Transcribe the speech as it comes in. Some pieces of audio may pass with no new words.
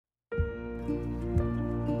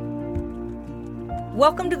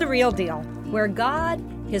Welcome to The Real Deal, where God,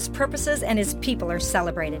 His purposes, and His people are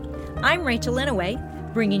celebrated. I'm Rachel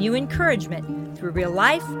Inouye, bringing you encouragement through real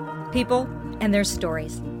life, people, and their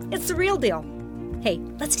stories. It's The Real Deal. Hey,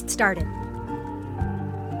 let's get started.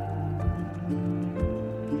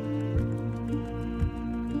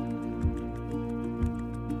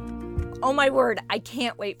 Oh my word, I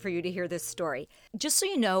can't wait for you to hear this story. Just so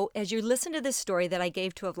you know, as you listen to this story that I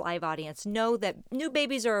gave to a live audience, know that new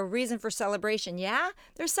babies are a reason for celebration. Yeah,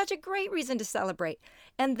 there's such a great reason to celebrate.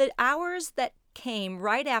 And the hours that came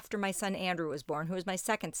right after my son Andrew was born, who was my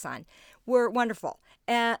second son, were wonderful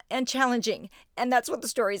and challenging. And that's what the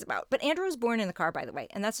story is about. But Andrew was born in the car, by the way,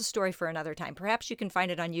 and that's a story for another time. Perhaps you can find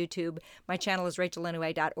it on YouTube. My channel is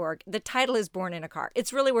rachelinouye.org. The title is Born in a Car.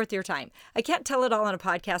 It's really worth your time. I can't tell it all on a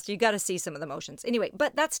podcast. You got to see some of the motions. Anyway,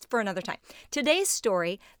 but that's for another time. Today's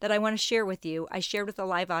story that I want to share with you, I shared with a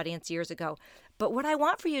live audience years ago. But what I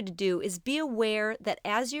want for you to do is be aware that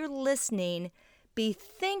as you're listening, be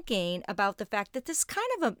thinking about the fact that this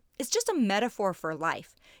it's just a metaphor for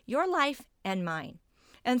life, your life and mine.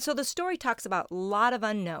 And so the story talks about a lot of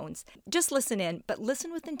unknowns. Just listen in, but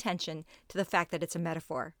listen with intention to the fact that it's a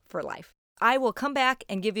metaphor for life. I will come back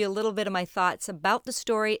and give you a little bit of my thoughts about the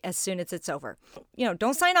story as soon as it's over.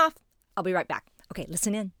 Don't sign off. I'll be right back. Okay,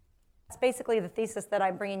 listen in. It's basically the thesis that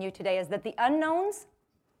I'm bringing you today is that the unknowns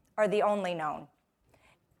are the only known.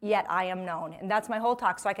 Yet I am known. And that's my whole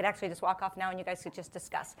talk, so I could actually just walk off now and you guys could just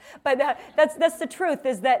discuss. But that's the truth,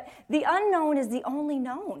 is that the unknown is the only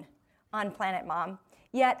known on Planet Mom,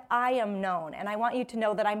 yet I am known. And I want you to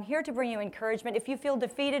know that I'm here to bring you encouragement. If you feel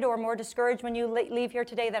defeated or more discouraged when you leave here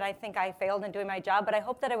today, that I think I failed in doing my job, but I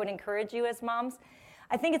hope that I would encourage you as moms.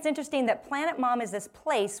 I think it's interesting that Planet Mom is this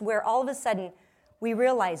place where all of a sudden we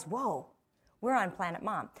realize, whoa, we're on Planet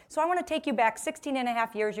Mom. So I want to take you back 16 and a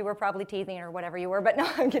half years. You were probably teething or whatever you were, but no,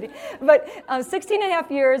 I'm kidding. But 16 and a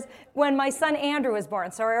half years when my son Andrew was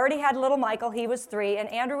born. So I already had little Michael. He was 3, and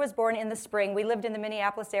Andrew was born in the spring. We lived in the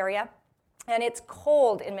Minneapolis area. And it's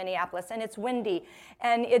cold in Minneapolis, and it's windy,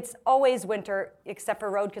 and it's always winter except for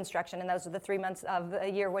road construction, and those are the 3 months of the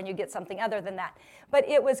year when you get something other than that. But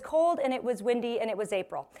it was cold, and it was windy, and it was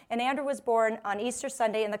April. And Andrew was born on Easter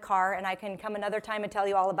Sunday in the car, and I can come another time and tell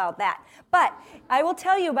you all about that. But I will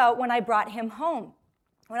tell you about when I brought him home.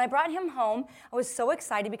 When I brought him home, I was so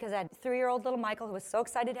excited because I had 3-year-old little Michael who was so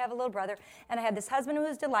excited to have a little brother, and I had this husband who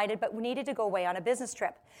was delighted, but we needed to go away on a business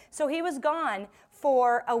trip. So he was gone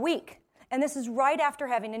for a week. And this is right after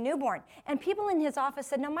having a newborn. And people in his office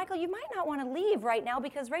said, "Now, Michael, you might not want to leave right now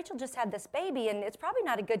because Rachel just had this baby and it's probably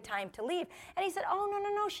not a good time to leave." And he said, "Oh,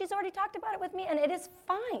 no, she's already talked about it with me and it is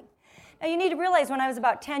fine." Now, you need to realize when I was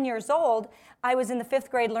about 10 years old, I was in the 5th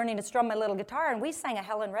grade learning to strum my little guitar, and we sang a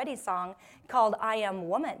Helen Reddy song called "I Am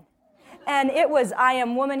Woman." And it was, "I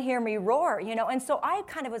am woman, hear me roar," And so I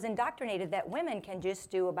kind of was indoctrinated that women can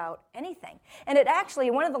just do about anything. And it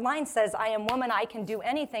actually, one of the lines says, "I am woman, I can do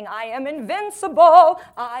anything. I am invincible.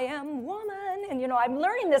 I am woman." And, I'm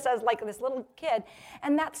learning this as like this little kid.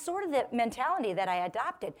 And that's sort of the mentality that I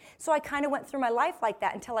adopted. So I kind of went through my life like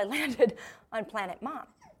that until I landed on Planet Mom.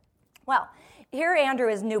 Well, here Andrew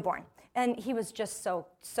is newborn. And he was just so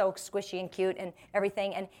squishy and cute and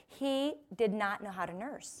everything. And he did not know how to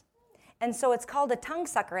nurse. And so it's called a tongue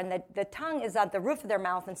sucker, and the tongue is at the roof of their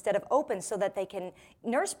mouth instead of open so that they can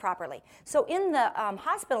nurse properly. So in the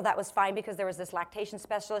hospital, that was fine because there was this lactation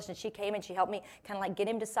specialist, and she came and she helped me kind of like get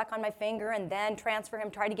him to suck on my finger and then transfer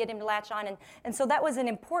him, try to get him to latch on. And so that was an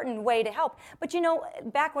important way to help. But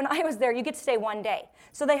back when I was there, you get to stay 1 day.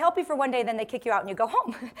 So they help you for 1 day, then they kick you out and you go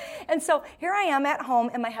home. And so here I am at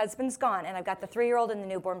home, and my husband's gone, and I've got the 3-year-old and the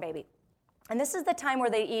newborn baby. And this is the time where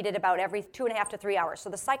they eat at about every 2.5 to 3 hours. So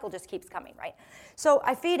the cycle just keeps coming, right? So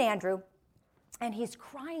I feed Andrew, and he's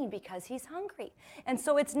crying because he's hungry. And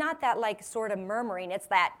so it's not that like sort of murmuring, it's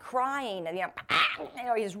that crying, and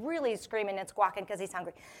he's really screaming and squawking because he's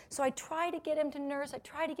hungry. So I try to get him to nurse, I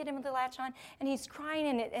try to get him to latch on, and he's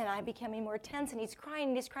crying, and I'm becoming more tense, and he's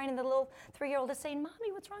crying, and the little 3-year-old is saying,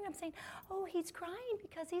 "Mommy, what's wrong?" I'm saying, "Oh, he's crying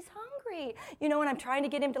because he's hungry." And I'm trying to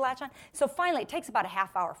get him to latch on. So finally, it takes about a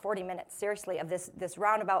half hour, 40 minutes, seriously, of this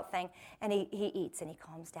roundabout thing, and he eats, and he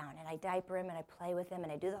calms down, and I diaper him, and I play with him,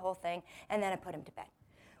 and I do the whole thing, and then I put him to bed.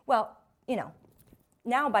 Well,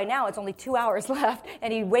 by now it's only 2 hours left,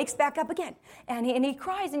 and he wakes back up again, and he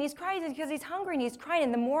cries, and he's crying because he's hungry, and he's crying,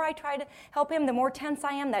 and the more I try to help him, the more tense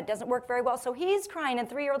I am. That doesn't work very well, so he's crying, and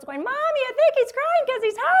 3-year-old's going, "Mommy, I think he's crying because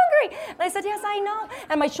he's hungry." And I said, "Yes, I know,"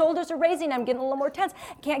 and my shoulders are raising, I'm getting a little more tense.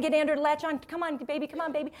 Can't get Andrew to latch on. Come on, baby,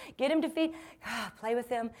 get him to feed. Play with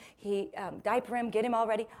him, diaper him, get him all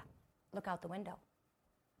ready. Look out the window.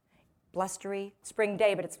 blustery spring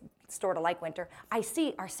day, but it's sort of like winter. I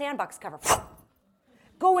see our sandbox cover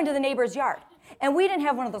go into the neighbor's yard. And we didn't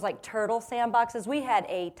have one of those like turtle sandboxes. We had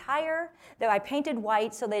a tire that I painted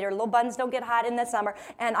white so that their little buns don't get hot in the summer.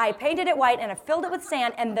 And I painted it white and I filled it with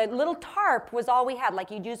sand, and the little tarp was all we had, like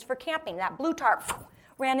you'd use for camping, that blue tarp.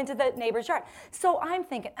 Ran into the neighbor's yard. So I'm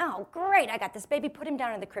thinking, oh, great, I got this baby, put him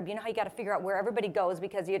down in the crib. You know how you got to figure out where everybody goes,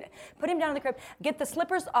 because you put him down in the crib, get the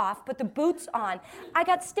slippers off, put the boots on. I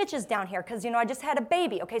got stitches down here because, I just had a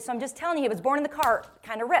baby. Okay, so I'm just telling you, he was born in the car,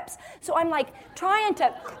 kind of rips. So I'm like trying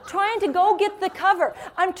to go get the cover.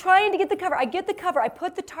 I'm trying to get the cover. I get the cover. I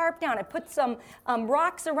put the tarp down. I put some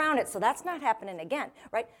rocks around it, so that's not happening again,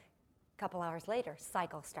 right? Couple hours later,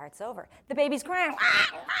 cycle starts over. The baby's crying.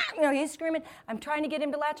 He's screaming. I'm trying to get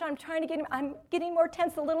him to latch on. I'm getting more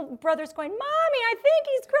tense. The little brother's going, Mommy, I think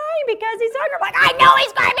he's crying because he's hungry. I'm like, I know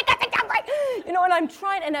he's crying because he's hungry. And I'm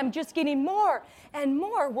trying, and I'm just getting more and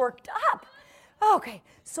more worked up. Okay,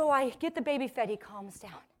 so I get the baby fed. He calms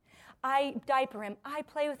down. I diaper him. I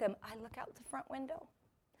play with him. I look out the front window.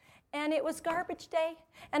 And it was garbage day.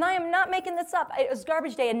 And I am not making this up. It was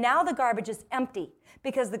garbage day, and now the garbage is empty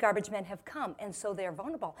because the garbage men have come, and so they're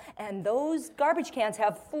vulnerable. And those garbage cans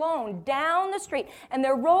have flown down the street, and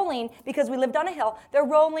they're rolling because we lived on a hill. They're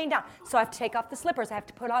rolling down. So I have to take off the slippers. I have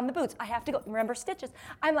to put on the boots. I have to go. Remember stitches.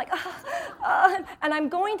 I'm like, and I'm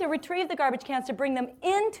going to retrieve the garbage cans to bring them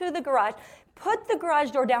into the garage, put the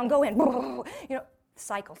garage door down, go in.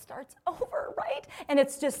 Cycle starts over, right? And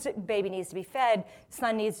it's just, baby needs to be fed,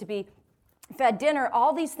 son needs to be fed dinner,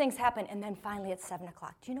 all these things happen, and then finally it's 7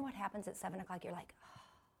 o'clock. Do you know what happens at 7 o'clock? You're like,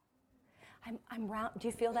 I'm round. Do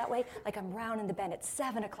you feel that way? Like I'm round in the bed. It's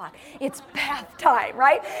 7 o'clock. It's bath time,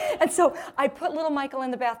 right? And so I put little Michael in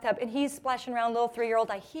the bathtub, and he's splashing around, little 3-year-old.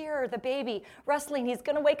 I hear the baby rustling. He's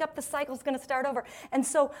going to wake up. The cycle's going to start over. And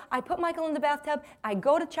so I put Michael in the bathtub. I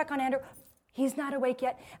go to check on Andrew. He's not awake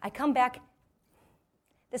yet. I come back.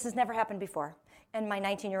 This has never happened before. And my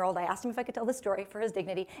 19-year-old, I asked him if I could tell the story for his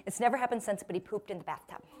dignity. It's never happened since, but he pooped in the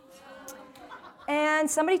bathtub. And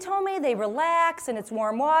somebody told me they relax and it's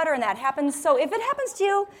warm water and that happens. So if it happens to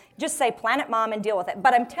you, just say Planet Mom and deal with it.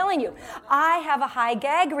 But I'm telling you, I have a high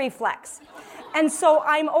gag reflex. And so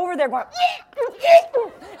I'm over there going,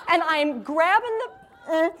 and I'm grabbing the,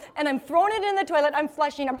 and I'm throwing it in the toilet, I'm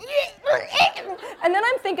flushing, and then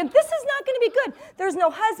I'm thinking, this is not going to be good. There's no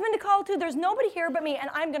husband to call to, there's nobody here but me, and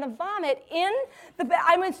I'm going to vomit in the bed.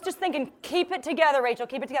 I was just thinking, keep it together, Rachel,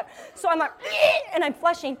 keep it together. So I'm like, and I'm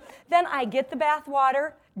flushing. Then I get the bath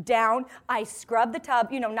water down, I scrub the tub,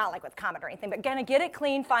 not like with Comet or anything, but gonna get it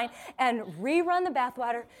clean, fine, and rerun the bath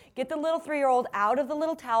water, get the little 3-year-old out of the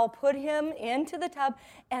little towel, put him into the tub,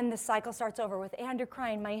 and the cycle starts over with Andrew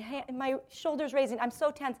crying, my shoulders raising, I'm so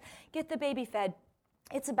tense, get the baby fed.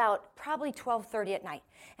 It's about probably 12:30 at night,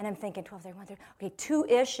 and I'm thinking 12:30, 1:30, okay,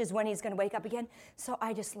 2-ish is when he's gonna wake up again, so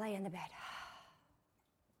I just lay in the bed.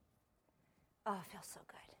 Oh, it feels so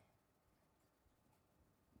good.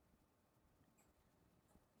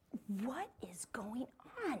 What is going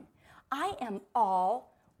on? I am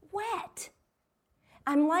all wet.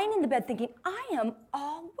 I'm lying in the bed thinking, I am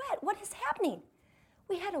all wet. What is happening?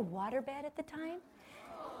 We had a waterbed at the time.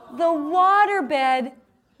 The waterbed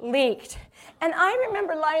leaked. And I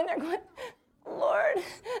remember lying there going, Lord,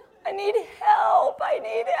 I need help,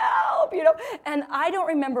 And I don't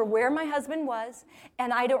remember where my husband was,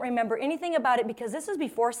 and I don't remember anything about it because this was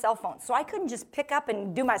before cell phones. So I couldn't just pick up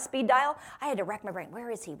and do my speed dial. I had to rack my brain.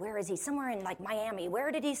 Where is he? Somewhere in like Miami.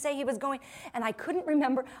 Where did he say he was going? And I couldn't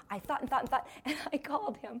remember. I thought, and I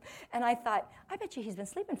called him. And I thought, I bet you he's been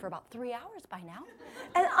sleeping for about 3 hours by now.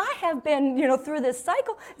 And I have been, through this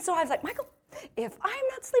cycle. So I was like, Michael, if I'm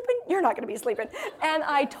not sleeping, you're not going to be sleeping. And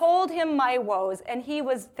I told him my woes, and he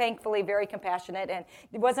was thankfully very compassionate and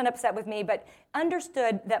wasn't upset with me, but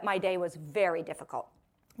understood that my day was very difficult.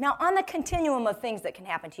 Now, on the continuum of things that can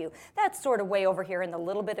happen to you, that's sort of way over here in the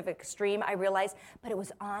little bit of extreme, I realized, but it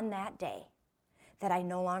was on that day that I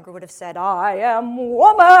no longer would have said, I am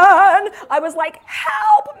woman. I was like,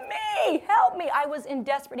 help me. I was in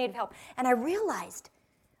desperate need of help. And I realized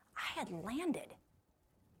I had landed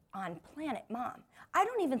on Planet Mom. I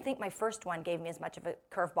don't even think my first one gave me as much of a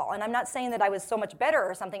curveball. And I'm not saying that I was so much better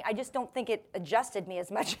or something. I just don't think it adjusted me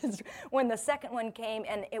as much as when the second one came,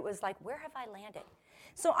 and it was like, where have I landed?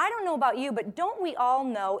 So I don't know about you, but don't we all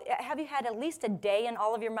know, have you had at least a day in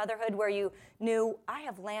all of your motherhood where you knew, I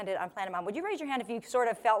have landed on Planet Mom? Would you raise your hand if you sort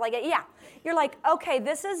of felt like it? Yeah. You're like, okay,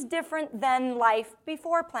 this is different than life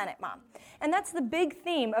before Planet Mom. And that's the big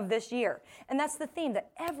theme of this year. And that's the theme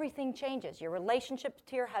that everything changes. Your relationship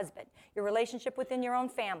to your husband, your relationship within your own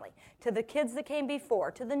family, to the kids that came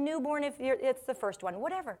before, to the newborn if it's the first one,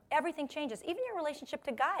 whatever. Everything changes. Even your relationship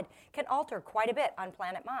to God can alter quite a bit on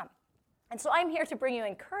Planet Mom. And so I'm here to bring you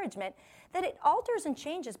encouragement that it alters and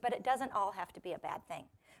changes, but it doesn't all have to be a bad thing.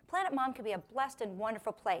 Planet Mom can be a blessed and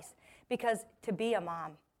wonderful place because to be a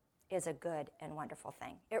mom is a good and wonderful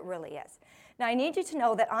thing. It really is. Now, I need you to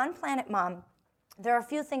know that on Planet Mom, there are a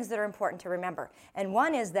few things that are important to remember. And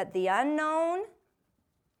one is that the unknown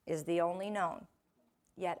is the only known,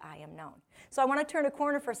 yet I am known. So I want to turn a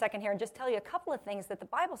corner for a second here and just tell you a couple of things that the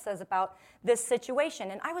Bible says about this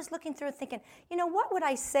situation. And I was looking through thinking, what would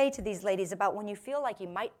I say to these ladies about when you feel like you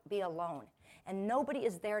might be alone and nobody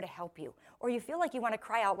is there to help you, or you feel like you want to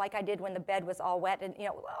cry out like I did when the bed was all wet and,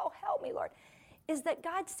 oh, help me, Lord, is that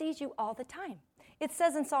God sees you all the time. It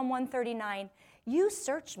says in Psalm 139, you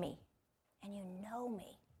search me and you know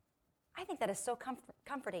me. I think that is so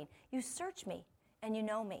comforting. You search me and you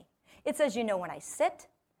know me. It says you know when I sit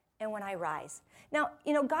and when I rise. Now,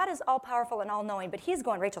 God is all-powerful and all-knowing, but he's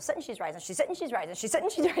going, Rachel, sit and she's rising, she's sitting, she's rising, she's sitting,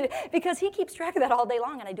 she's rising, because he keeps track of that all day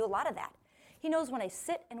long, and I do a lot of that. He knows when I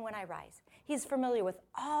sit and when I rise. He's familiar with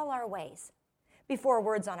all our ways. Before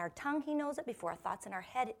words on our tongue, he knows it. Before our thoughts in our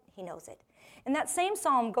head, he knows it. And that same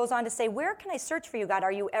psalm goes on to say, where can I search for you, God?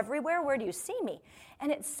 Are you everywhere? Where do you see me?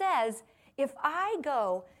 And it says, if I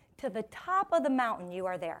go to the top of the mountain, you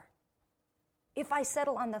are there. If I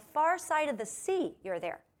settle on the far side of the sea, you're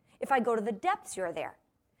there. If I go to the depths, you're there.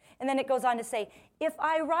 And then it goes on to say, if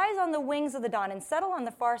I rise on the wings of the dawn and settle on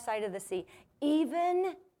the far side of the sea,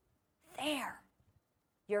 even there,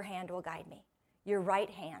 your hand will guide me. Your right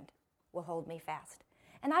hand will hold me fast.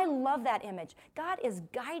 And I love that image. God is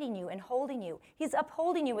guiding you and holding you. He's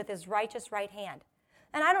upholding you with his righteous right hand.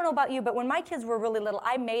 And I don't know about you, but when my kids were really little,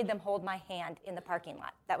 I made them hold my hand in the parking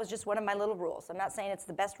lot. That was just one of my little rules. I'm not saying it's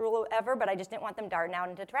the best rule ever, but I just didn't want them darting out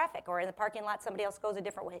into traffic, or in the parking lot, somebody else goes a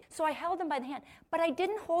different way. So I held them by the hand, but I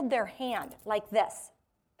didn't hold their hand like this.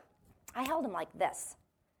 I held them like this.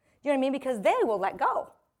 You know what I mean? Because they will let go,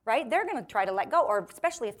 right? They're going to try to let go, or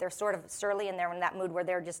especially if they're sort of surly and they're in that mood where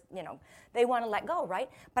they're just, they want to let go, right?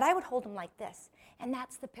 But I would hold them like this. And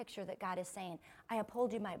that's the picture that God is saying. I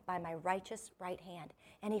uphold you by my righteous right hand.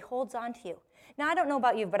 And he holds on to you. Now, I don't know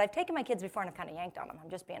about you, but I've taken my kids before and I've kind of yanked on them. I'm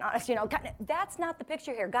just being honest. That's not the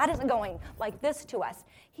picture here. God isn't going like this to us.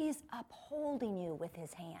 He's upholding you with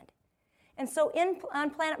his hand. And so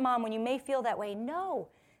on Planet Mom, when you may feel that way, know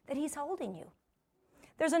that he's holding you.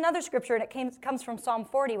 There's another scripture, and it comes from Psalm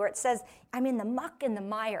 40, where it says, I'm in the muck and the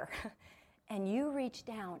mire, and you reached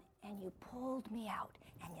down, and you pulled me out,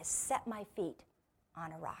 and you set my feet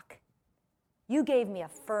on a rock. You gave me a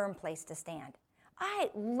firm place to stand.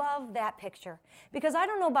 I love that picture, because I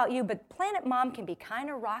don't know about you, but Planet Mom can be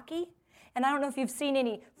kind of rocky, and I don't know if you've seen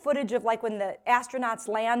any footage of like when the astronauts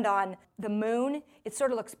land on the moon, it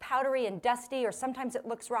sort of looks powdery and dusty, or sometimes it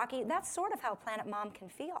looks rocky. That's sort of how Planet Mom can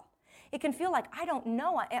feel. It can feel like, I don't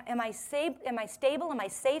know, am I safe? Am I stable? Am I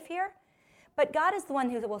safe here? But God is the one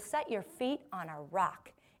who will set your feet on a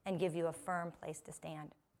rock and give you a firm place to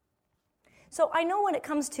stand. So I know when it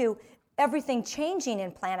comes to everything changing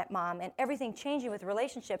in Planet Mom and everything changing with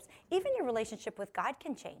relationships, even your relationship with God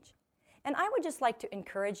can change. And I would just like to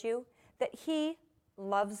encourage you that he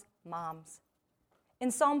loves moms.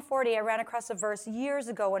 In Psalm 40, I ran across a verse years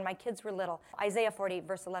ago when my kids were little, Isaiah 40,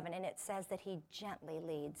 verse 11, and it says that he gently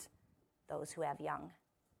leads those who have young.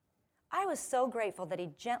 I was so grateful that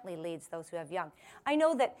he gently leads those who have young. I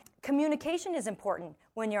know that communication is important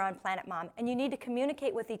when you're on Planet Mom, and you need to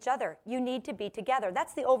communicate with each other. You need to be together.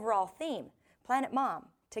 That's the overall theme. Planet Mom,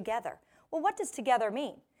 together. Well, what does together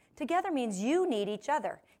mean? Together means you need each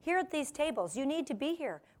other. Here at these tables, you need to be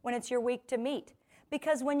here when it's your week to meet,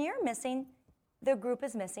 because when you're missing, the group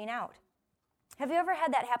is missing out. Have you ever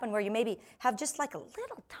had that happen where you maybe have just like a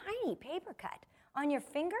little tiny paper cut on your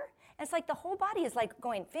finger? It's like the whole body is like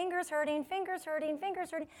going, fingers hurting, fingers hurting, fingers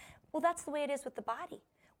hurting. Well, that's the way it is with the body.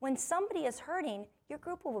 When somebody is hurting, your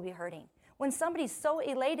group will be hurting. When somebody's so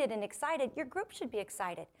elated and excited, your group should be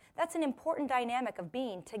excited. That's an important dynamic of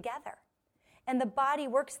being together. And the body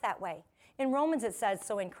works that way. In Romans it says,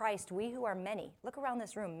 so in Christ, we who are many, look around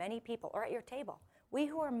this room, many people, or at your table, we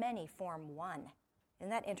who are many form one. Isn't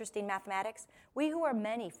that interesting mathematics? We who are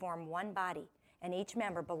many form one body, and each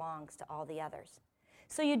member belongs to all the others.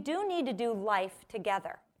 So you do need to do life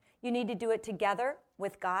together. You need to do it together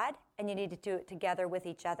with God, and you need to do it together with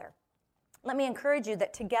each other. Let me encourage you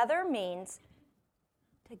that together means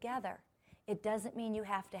together. It doesn't mean you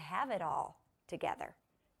have to have it all together.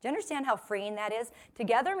 Do you understand how freeing that is?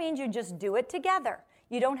 Together means you just do it together.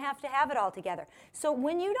 You don't have to have it all together. So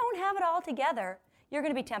when you don't have it all together, you're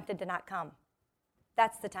going to be tempted to not come.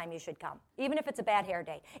 That's the time you should come. Even if it's a bad hair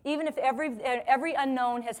day. Even if every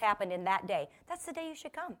unknown has happened in that day. That's the day you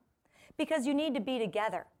should come. Because you need to be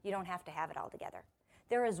together. You don't have to have it all together.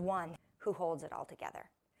 There is one who holds it all together.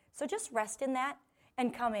 So just rest in that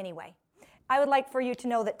and come anyway. I would like for you to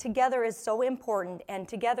know that together is so important, and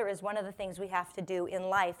together is one of the things we have to do in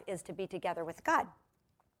life, is to be together with God.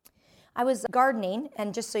 I was gardening,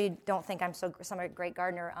 and just so you don't think I'm some great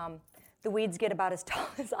gardener, the weeds get about as tall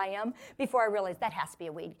as I am before I realized that has to be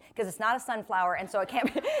a weed, because it's not a sunflower, and so it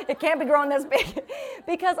can't be growing this big.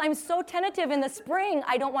 Because I'm so tentative in the spring,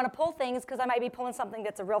 I don't want to pull things because I might be pulling something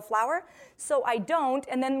that's a real flower, so I don't.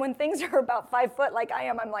 And then when things are about 5 foot like I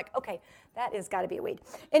am, I'm like, okay, that has got to be a weed.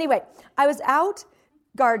 Anyway, I was out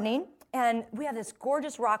gardening, and we have this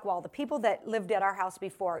gorgeous rock wall. The people that lived at our house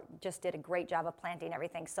before just did a great job of planting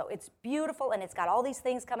everything. So it's beautiful, and it's got all these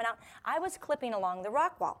things coming out. I was clipping along the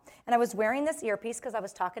rock wall, and I was wearing this earpiece because I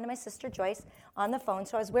was talking to my sister Joyce on the phone.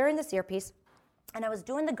 So I was wearing this earpiece, and I was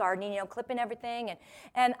doing the gardening, clipping everything.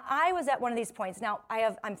 And I was at one of these points. Now,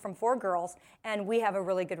 I'm from 4 girls, and we have a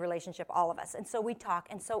really good relationship, all of us. And so we talk,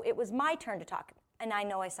 and so it was my turn to talk. And I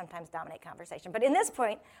know I sometimes dominate conversation, but in this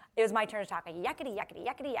point, it was my turn to talk. Yakety, yakety,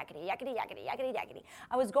 yakety, yakety, yakety, yakety, yakety, yakety.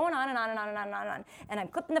 I was going on and on and on and on and on and on. And I'm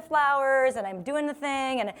clipping the flowers, and I'm doing the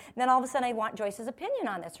thing, and then all of a sudden I want Joyce's opinion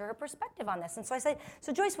on this, or her perspective on this. And so I said,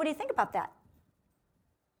 so Joyce, what do you think about that?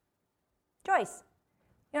 Joyce,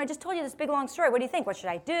 I just told you this big, long story. What do you think? What should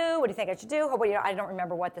I do? What do you think I should do? I don't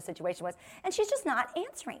remember what the situation was. And she's just not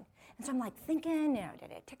answering. And so I'm like thinking,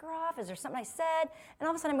 did I tick her off? Is there something I said? And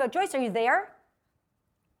all of a sudden I'm going, Joyce, are you there?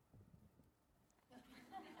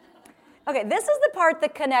 Okay, this is the part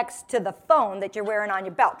that connects to the phone that you're wearing on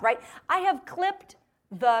your belt, right? I have clipped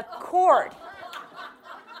the cord.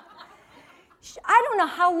 I don't know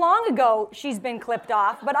how long ago she's been clipped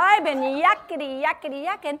off, but I've been yakety, yakety,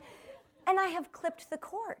 yakking, and I have clipped the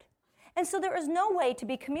cord. And so there is no way to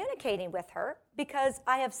be communicating with her because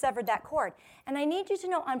I have severed that cord. And I need you to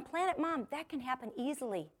know, on Planet Mom, that can happen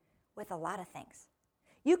easily with a lot of things.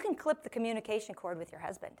 You can clip the communication cord with your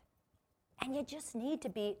husband. And you just need to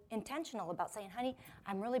be intentional about saying, honey,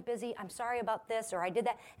 I'm really busy, I'm sorry about this, or I did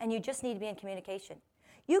that, and you just need to be in communication.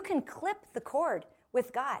 You can clip the cord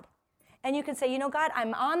with God. And you can say, God,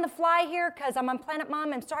 I'm on the fly here because I'm on Planet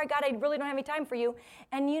Mom. I'm sorry, God, I really don't have any time for you.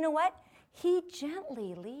 And you know what? He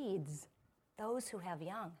gently leads those who have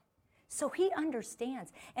young. So he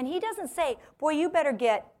understands. And he doesn't say, boy, you better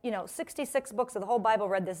get, 66 books of the whole Bible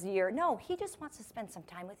read this year. No, he just wants to spend some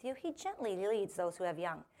time with you. He gently leads those who have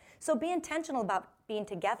young. So be intentional about being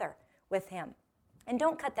together with him. And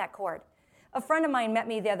don't cut that cord. A friend of mine met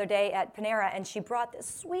me the other day at Panera, and she brought this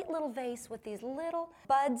sweet little vase with these little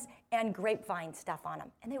buds and grapevine stuff on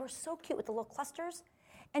them. And they were so cute with the little clusters.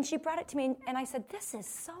 And she brought it to me, and I said, this is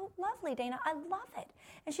so lovely, Dana. I love it.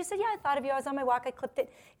 And she said, yeah, I thought of you. I was on my walk. I clipped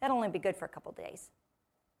it. That'll only be good for a couple days.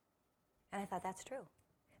 And I thought, that's true.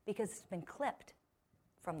 Because it's been clipped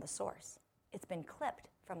from the source. It's been clipped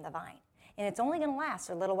from the vine. And it's only going to last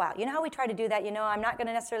a little while. You know how we try to do that? I'm not going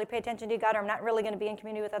to necessarily pay attention to God, or I'm not really going to be in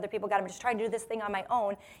community with other people. God, I'm just trying to do this thing on my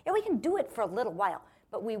own. Yeah, we can do it for a little while,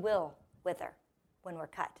 but we will wither when we're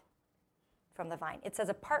cut from the vine. It says,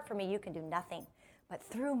 apart from me, you can do nothing, but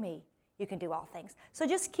through me, you can do all things. So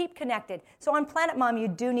just keep connected. So on Planet Mom, you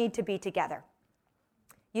do need to be together.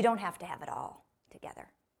 You don't have to have it all together.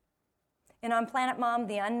 And on Planet Mom,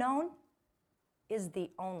 the unknown is the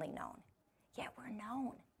only known. Yeah, we're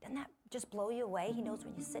known. Doesn't that just blow you away? He knows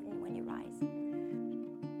when you sit and when you rise.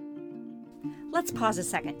 Let's pause a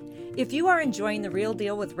second. If you are enjoying The Real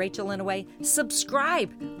Deal with Rachel Inouye,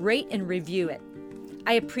 subscribe, rate, and review it.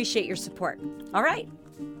 I appreciate your support. All right,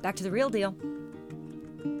 back to The Real Deal.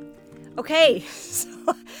 Okay,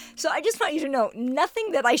 so I just want you to know,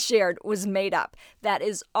 nothing that I shared was made up. That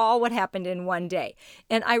is all what happened in one day.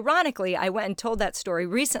 And ironically, I went and told that story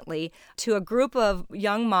recently to a group of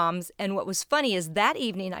young moms. And what was funny is that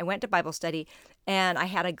evening I went to Bible study, and I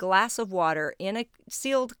had a glass of water in a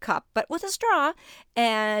sealed cup, but with a straw,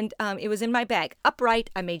 and it was in my bag, upright.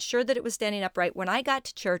 I made sure that it was standing upright. When I got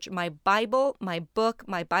to church, my Bible, my book,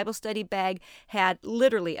 my Bible study bag had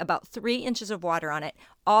literally about 3 inches of water on it.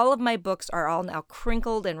 All of my books are all now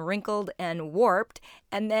crinkled and wrinkled and warped.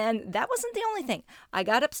 And then that wasn't the only thing. I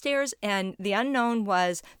got upstairs, and the unknown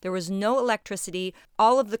was there was no electricity.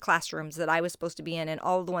 All of the classrooms that I was supposed to be in, and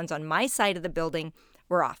all of the ones on my side of the building,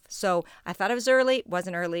 were off. So I thought it was early,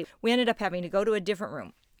 wasn't early. We ended up having to go to a different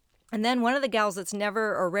room. And then one of the gals that's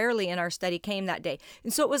never or rarely in our study came that day.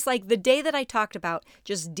 And so it was like the day that I talked about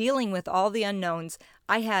just dealing with all the unknowns,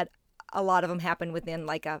 I had a lot of them happen within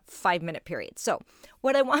like a 5-minute period. So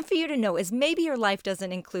what I want for you to know is maybe your life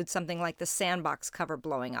doesn't include something like the sandbox cover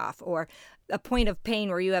blowing off, or a point of pain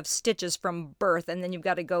where you have stitches from birth and then you've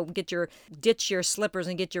got to go ditch your slippers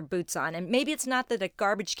and get your boots on. And maybe it's not that a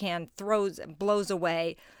garbage can blows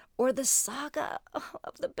away, or the saga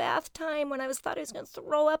of the bath time when thought I was going to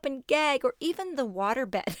throw up and gag, or even the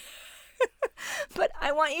waterbed. But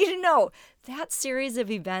I want you to know that series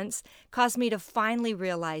of events caused me to finally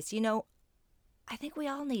realize, I think we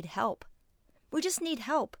all need help. We just need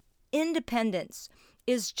help. Independence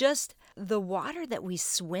is just the water that we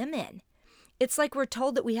swim in. It's like we're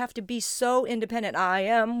told that we have to be so independent. I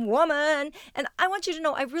am woman. And I want you to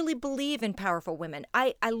know I really believe in powerful women.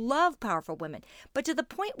 I love powerful women. But to the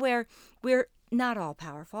point where we're not all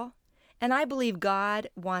powerful. And I believe God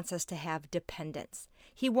wants us to have dependence.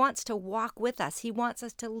 He wants to walk with us. He wants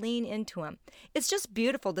us to lean into him. It's just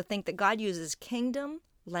beautiful to think that God uses kingdom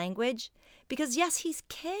language because, yes, he's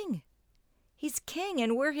king. He's king,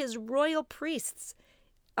 and we're his royal priests,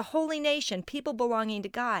 a holy nation, people belonging to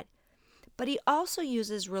God. But he also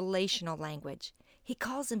uses relational language. He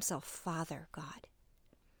calls himself Father God.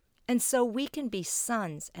 And so we can be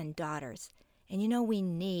sons and daughters. And we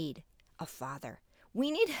need a father. We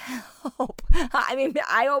need help.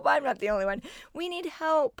 I hope I'm not the only one. We need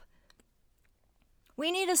help.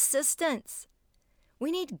 We need assistance. We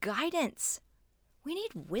need guidance. We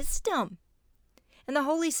need wisdom. And the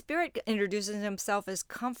Holy Spirit introduces himself as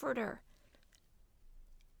comforter.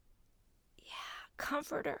 Yeah,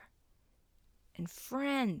 comforter and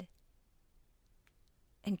friend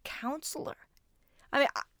and counselor. I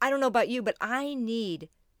don't know about you, but I need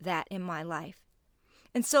that in my life.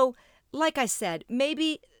 And so, like I said,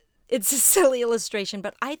 maybe it's a silly illustration,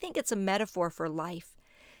 but I think it's a metaphor for life.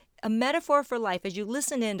 A metaphor for life as you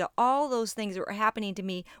listen into all those things that were happening to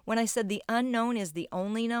me when I said the unknown is the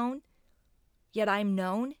only known, yet I'm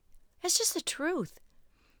known. It's just the truth.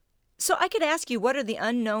 So I could ask you, what are the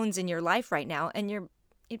unknowns in your life right now? And you'd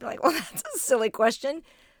be like, well, that's a silly question.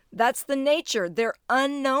 That's the nature. They're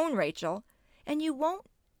unknown, Rachel. And you won't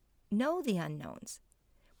know the unknowns,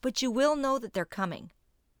 but you will know that they're coming.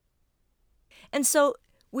 And so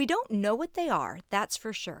we don't know what they are, that's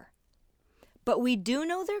for sure. But we do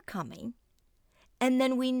know they're coming. And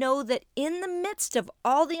then we know that in the midst of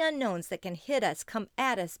all the unknowns that can hit us, come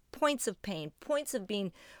at us, points of pain, points of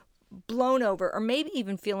being blown over, or maybe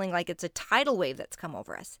even feeling like it's a tidal wave that's come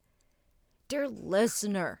over us. Dear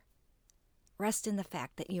listener, rest in the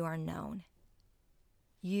fact that you are known.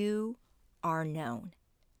 You are known.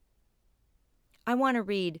 I want to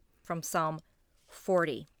read from Psalm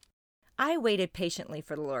 40. I waited patiently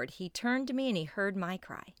for the Lord. He turned to me and he heard my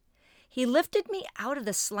cry. He lifted me out of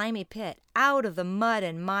the slimy pit, out of the mud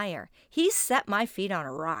and mire. He set my feet on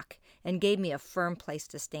a rock and gave me a firm place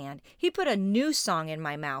to stand. He put a new song in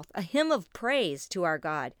my mouth, a hymn of praise to our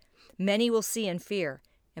God. Many will see and fear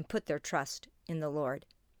and put their trust in the Lord.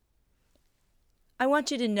 I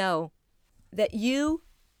want you to know that you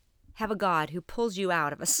have a God who pulls you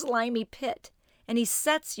out of a slimy pit, and he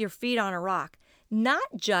sets your feet on a rock. Not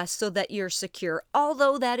just so that you're secure,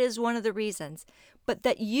 although that is one of the reasons, but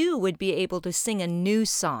that you would be able to sing a new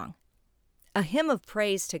song, a hymn of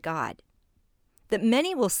praise to God, that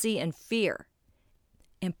many will see and fear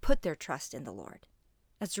and put their trust in the Lord.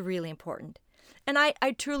 That's really important. And I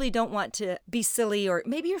truly don't want to be silly, or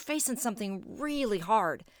maybe you're facing something really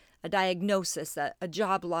hard, a diagnosis, a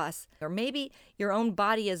job loss, or maybe your own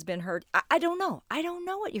body has been hurt. I don't know. I don't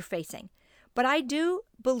know what you're facing. But I do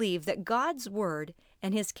believe that God's word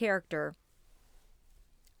and his character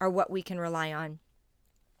are what we can rely on.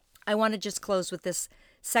 I want to just close with this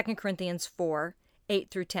 2 Corinthians 4, 8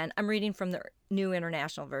 through 10. I'm reading from the New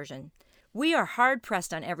International Version. We are hard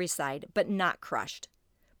pressed on every side, but not crushed.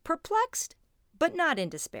 Perplexed, but not in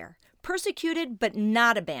despair. Persecuted, but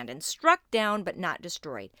not abandoned. Struck down, but not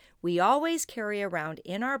destroyed. We always carry around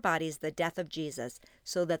in our bodies the death of Jesus,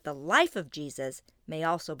 so that the life of Jesus may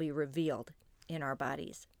also be revealed in our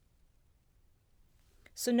bodies.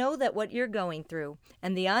 So know that what you're going through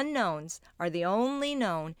and the unknowns are the only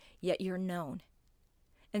known, yet you're known.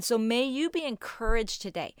 And so may you be encouraged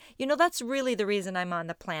today. That's really the reason I'm on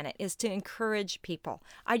the planet, is to encourage people.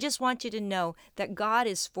 I just want you to know that God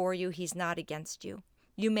is for you. He's not against you.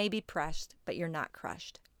 You may be pressed, but you're not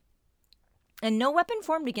crushed. And no weapon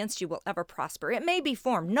formed against you will ever prosper. It may be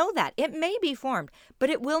formed. Know that. It may be formed, but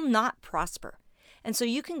it will not prosper. And so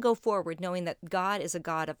you can go forward knowing that God is a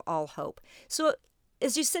God of all hope. So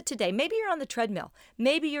as you sit today, maybe you're on the treadmill.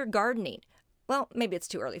 Maybe you're gardening. Well, maybe it's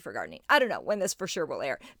too early for gardening. I don't know when this for sure will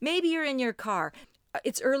air. Maybe you're in your car.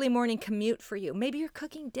 It's early morning commute for you. Maybe you're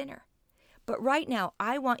cooking dinner. But right now,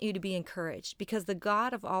 I want you to be encouraged because the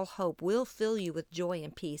God of all hope will fill you with joy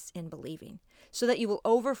and peace in believing, so that you will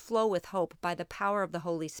overflow with hope by the power of the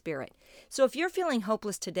Holy Spirit. So if you're feeling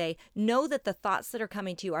hopeless today, know that the thoughts that are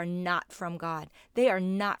coming to you are not from God. They are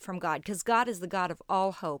not from God, because God is the God of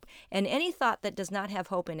all hope. And any thought that does not have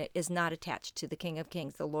hope in it is not attached to the King of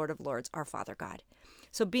Kings, the Lord of Lords, our Father God.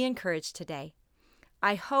 So be encouraged today.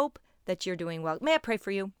 I hope that you're doing well. May I pray for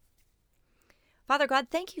you? Father God,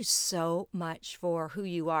 thank you so much for who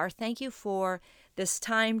you are. Thank you for this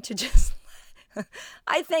time to just,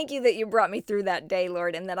 I thank you that you brought me through that day,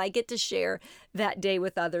 Lord, and that I get to share that day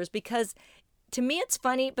with others, because to me it's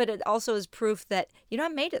funny, but it also is proof that, I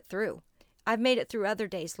made it through. I've made it through other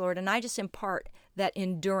days, Lord, and I just impart that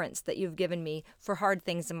endurance that you've given me for hard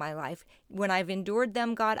things in my life. When I've endured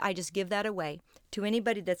them, God, I just give that away to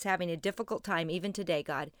anybody that's having a difficult time, even today,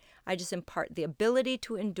 God. I just impart the ability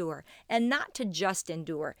to endure, and not to just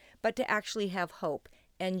endure, but to actually have hope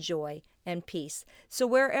and joy and peace. So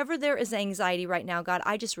wherever there is anxiety right now, God,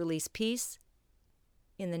 I just release peace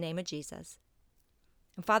in the name of Jesus.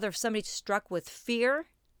 And Father, if somebody's struck with fear,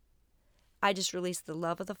 I just release the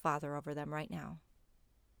love of the Father over them right now.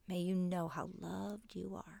 May you know how loved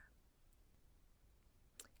you are,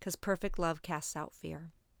 because perfect love casts out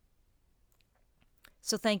fear.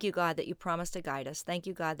 So thank you, God, that you promise to guide us. Thank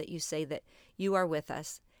you, God, that you say that you are with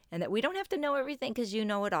us and that we don't have to know everything because you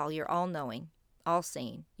know it all. You're all-knowing,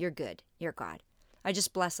 all-seeing. You're good. You're God. I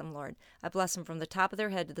just bless them, Lord. I bless them from the top of their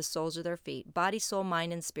head to the soles of their feet, body, soul,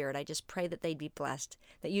 mind, and spirit. I just pray that they'd be blessed,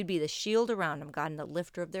 that you'd be the shield around them, God, and the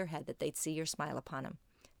lifter of their head, that they'd see your smile upon them.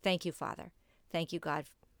 Thank you, Father. Thank you, God.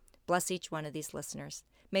 Bless each one of these listeners.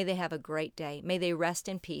 May they have a great day. May they rest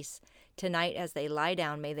in peace. Tonight as they lie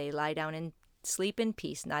down, may they lie down and sleep in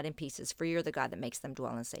peace, not in pieces, for you're the God that makes them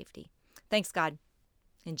dwell in safety. Thanks, God.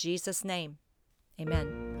 In Jesus' name,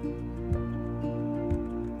 amen.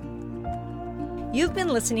 You've been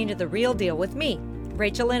listening to The Real Deal with me,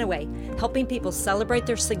 Rachel Inouye, helping people celebrate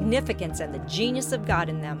their significance and the genius of God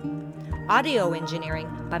in them. Audio engineering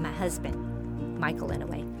by my husband, Michael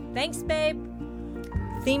Inouye. Thanks, babe.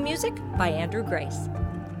 Theme music by Andrew Grace.